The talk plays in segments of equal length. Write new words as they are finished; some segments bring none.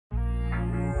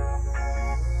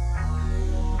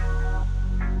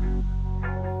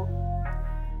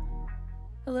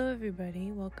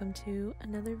everybody, welcome to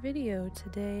another video.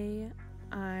 Today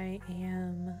I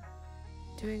am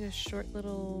doing a short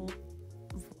little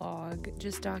vlog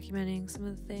just documenting some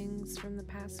of the things from the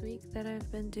past week that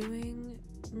I've been doing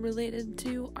related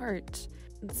to art.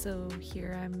 And so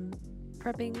here I'm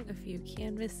prepping a few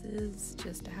canvases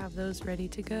just to have those ready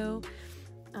to go.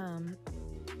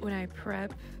 When I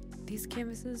prep, these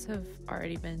canvases have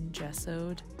already been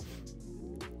gessoed,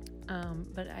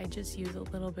 but I just use a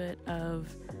little bit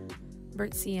of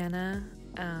burnt sienna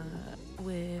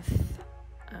with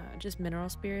just mineral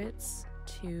spirits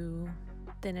to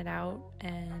thin it out,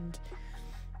 and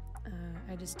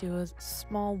I just do a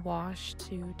small wash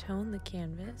to tone the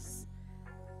canvas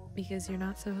because you're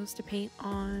not supposed to paint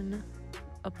on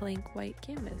a blank white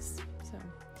canvas. So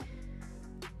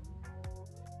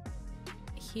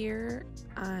here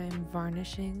I'm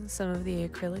varnishing some of the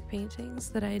acrylic paintings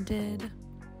that I did,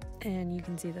 and you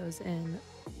can see those in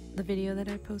the video that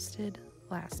I posted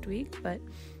last week, but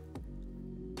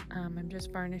I'm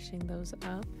just varnishing those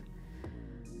up,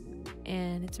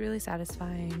 and it's really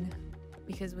satisfying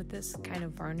because with this kind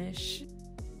of varnish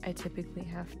I typically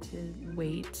have to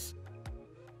wait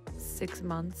 6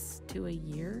 months to a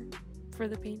year for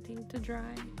the painting to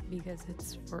dry because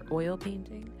it's for oil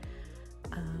painting.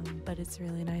 But it's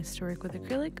really nice to work with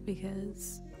acrylic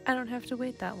because I don't have to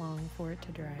wait that long for it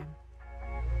to dry.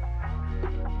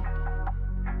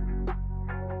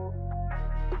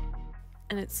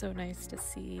 And it's so nice to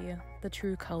see the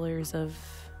true colors of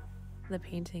the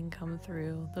painting come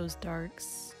through. Those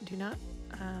darks do not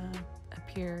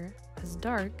appear as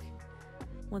dark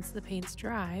once the paint's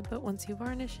dry, but once you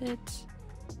varnish it,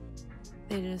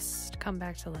 they just come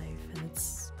back to life, and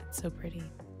it's so pretty.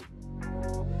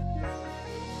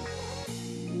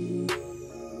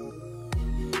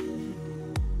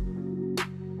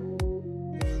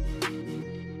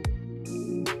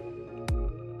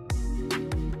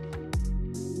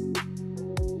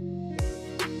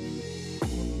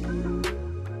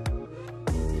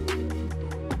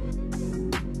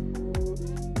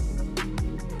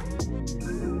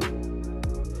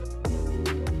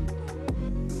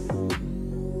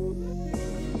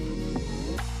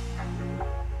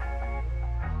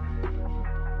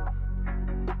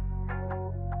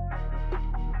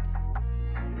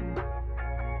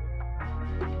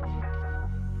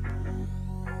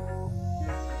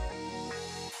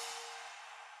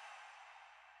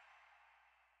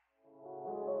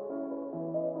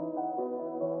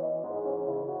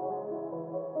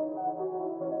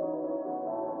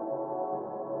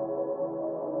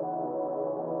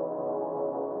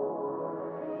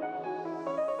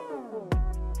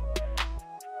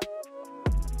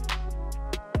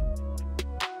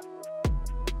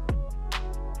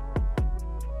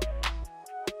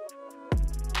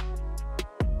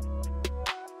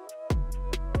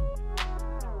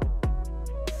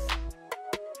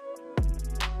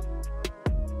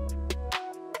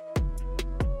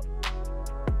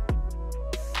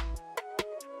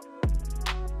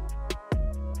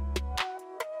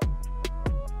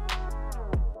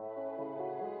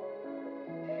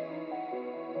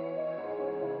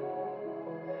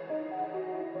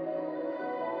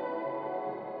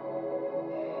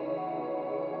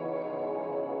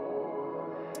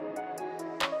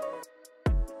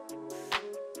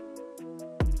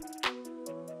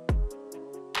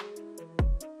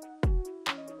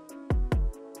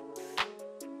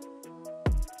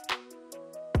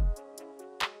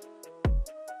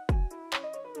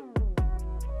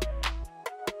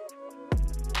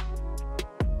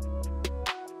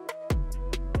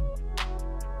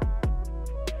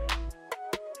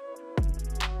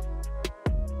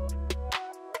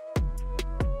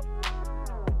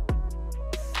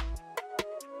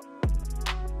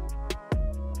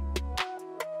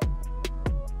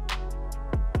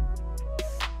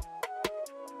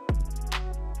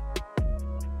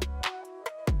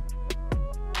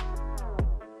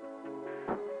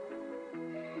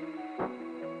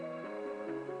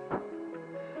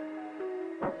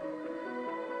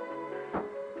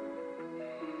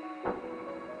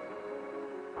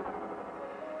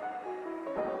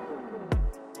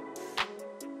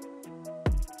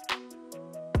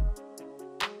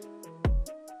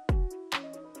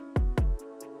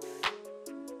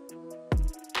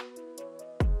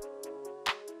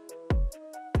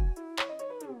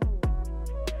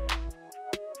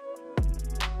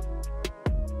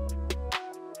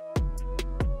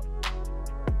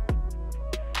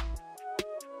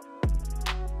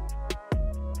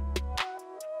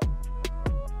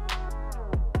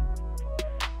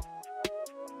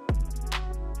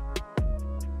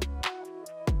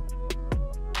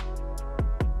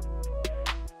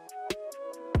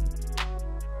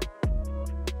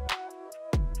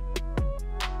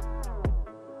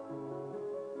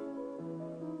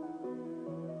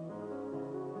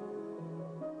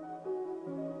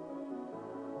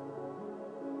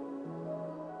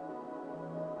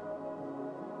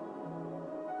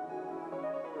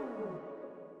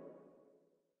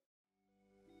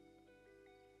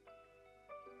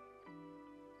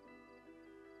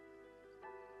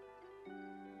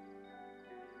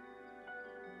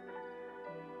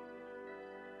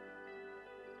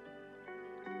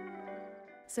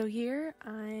 So here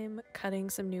I'm cutting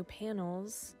some new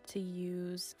panels to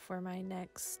use for my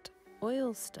next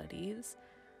oil studies.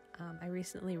 I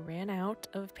recently ran out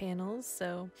of panels,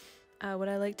 so what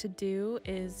I like to do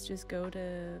is just go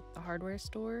to the hardware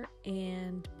store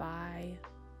and buy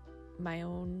my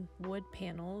own wood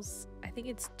panels. I think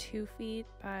it's 2 feet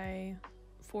by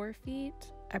 4 feet.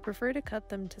 I prefer to cut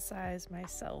them to size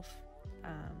myself.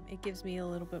 It gives me a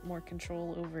little bit more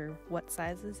control over what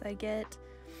sizes I get.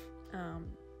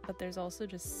 But there's also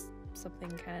just something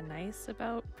kind of nice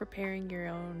about preparing your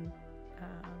own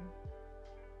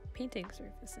painting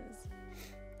surfaces.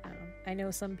 I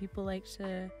know some people like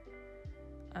to,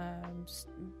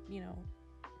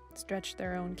 stretch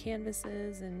their own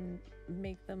canvases and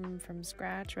make them from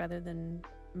scratch rather than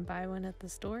buy one at the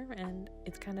store, and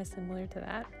it's kind of similar to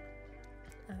that.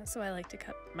 So I like to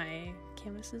cut my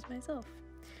canvases myself.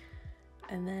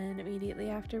 And then immediately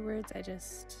afterwards, I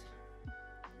just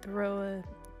throw a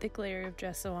thick layer of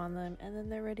gesso on them, and then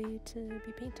they're ready to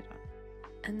be painted on.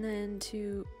 And then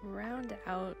to round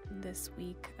out this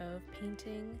week of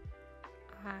painting,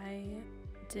 I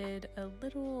did a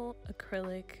little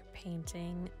acrylic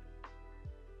painting.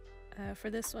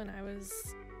 For this one, I was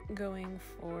going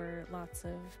for lots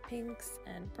of pinks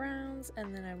and browns,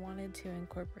 and then I wanted to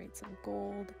incorporate some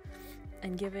gold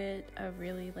and give it a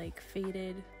really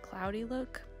faded, cloudy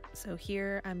look. So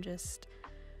here I'm just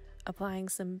applying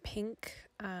some pink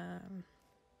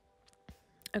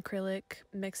acrylic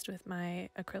mixed with my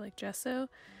acrylic gesso,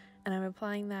 and I'm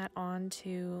applying that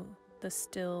onto the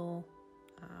still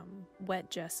wet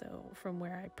gesso from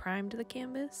where I primed the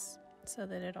canvas so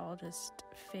that it all just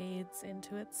fades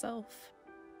into itself.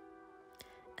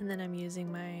 And then I'm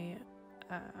using my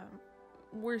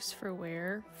worse for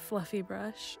wear fluffy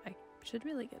brush. I should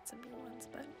really get some new ones,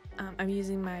 but I'm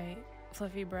using my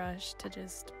fluffy brush to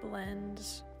just blend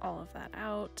all of that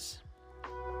out.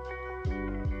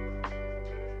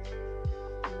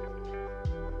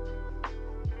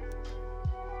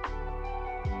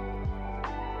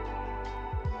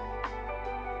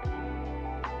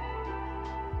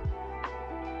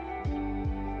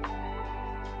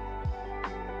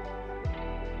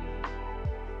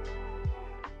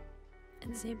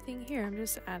 And same thing here, I'm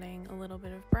just adding a little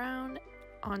bit of brown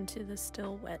onto the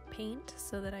still wet paint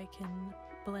so that I can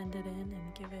blend it in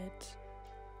and give it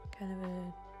kind of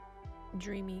a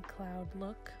dreamy cloud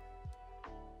look.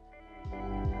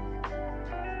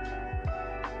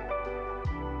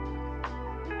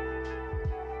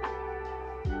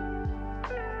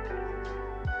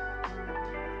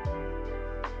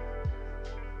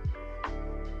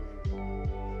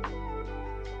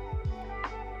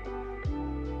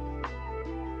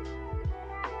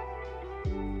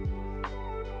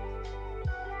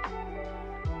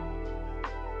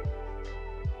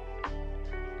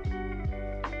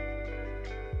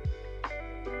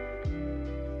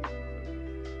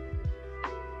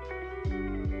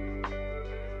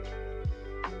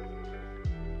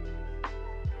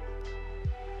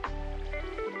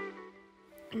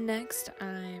 Next,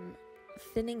 I'm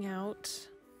thinning out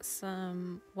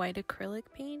some white acrylic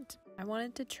paint. I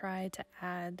wanted to try to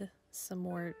add some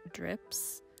more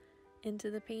drips into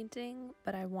the painting,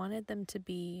 but I wanted them to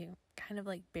be kind of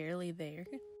barely there.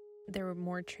 They were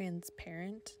more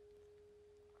transparent.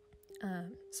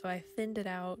 So I thinned it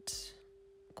out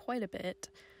quite a bit,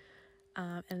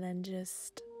 and then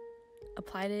just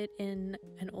applied it in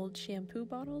an old shampoo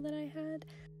bottle that I had.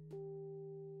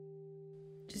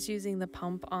 Just using the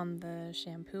pump on the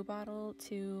shampoo bottle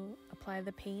to apply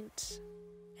the paint,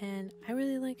 and I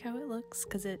really like how it looks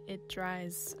because it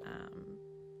dries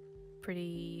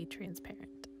pretty transparent.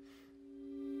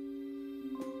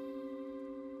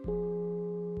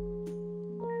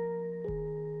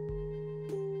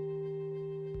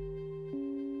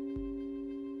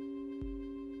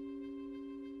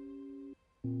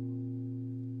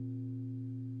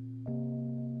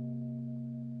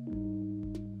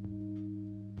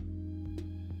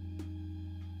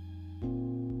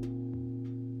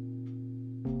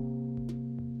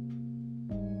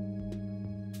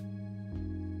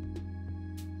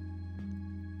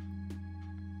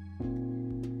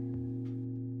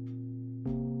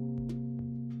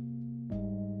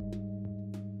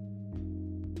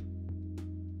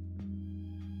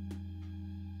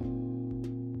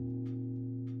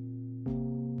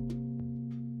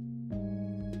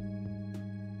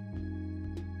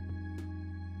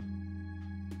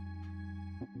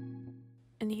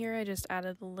 And here I just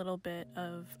added a little bit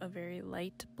of a very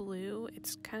light blue.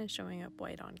 It's kind of showing up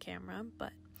white on camera,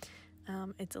 but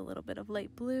it's a little bit of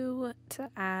light blue to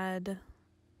add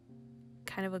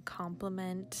kind of a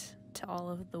complement to all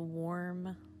of the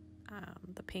warm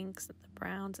the pinks and the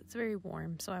browns. It's very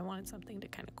warm, so I wanted something to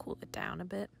kind of cool it down a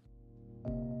bit.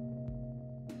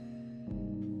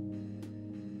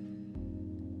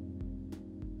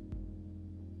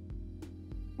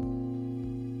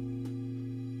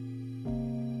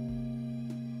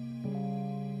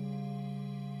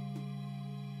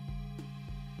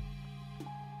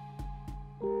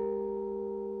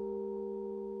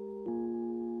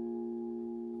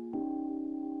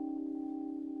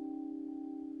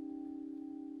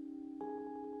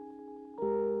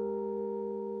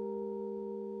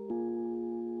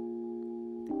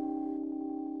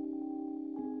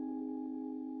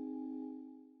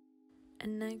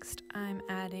 And next I'm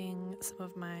adding some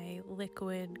of my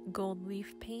liquid gold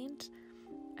leaf paint.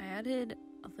 I added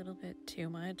a little bit too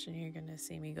much, and you're gonna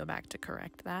see me go back to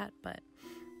correct that, but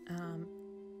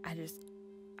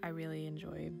I really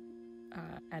enjoy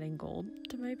adding gold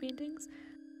to my paintings.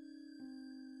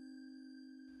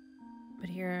 But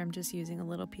here I'm just using a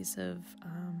little piece of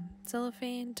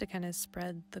cellophane to kind of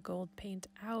spread the gold paint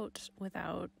out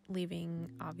without leaving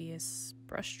obvious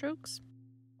brush strokes.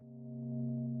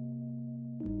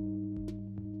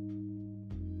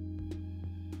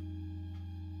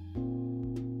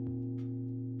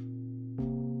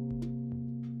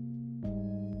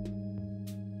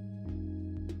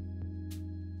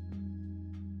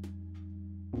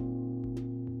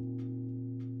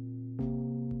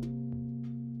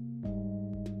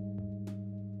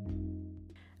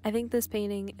 I think this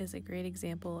painting is a great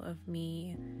example of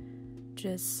me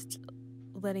just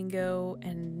letting go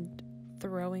and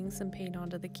throwing some paint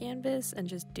onto the canvas and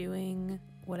just doing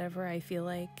whatever I feel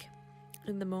like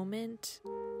in the moment.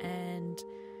 And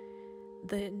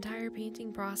the entire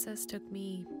painting process took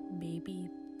me maybe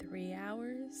 3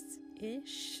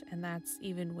 hours-ish, and that's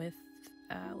even with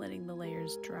letting the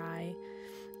layers dry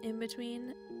in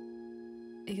between,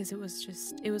 because it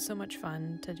was so much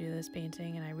fun to do this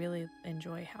painting, and I really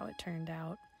enjoy how it turned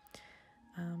out.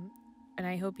 And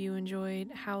I hope you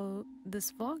enjoyed how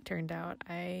this vlog turned out.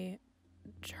 I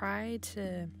try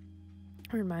to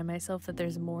remind myself that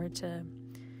there's more to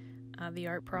the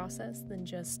art process than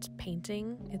just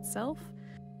painting itself,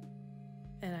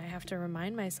 and I have to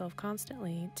remind myself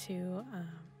constantly to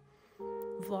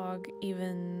vlog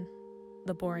even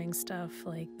the boring stuff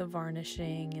like the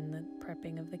varnishing and the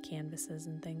prepping of the canvases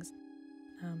and things.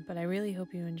 But I really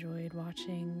hope you enjoyed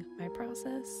watching my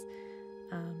process.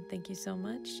 Thank you so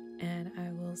much, and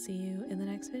I will see you in the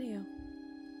next video.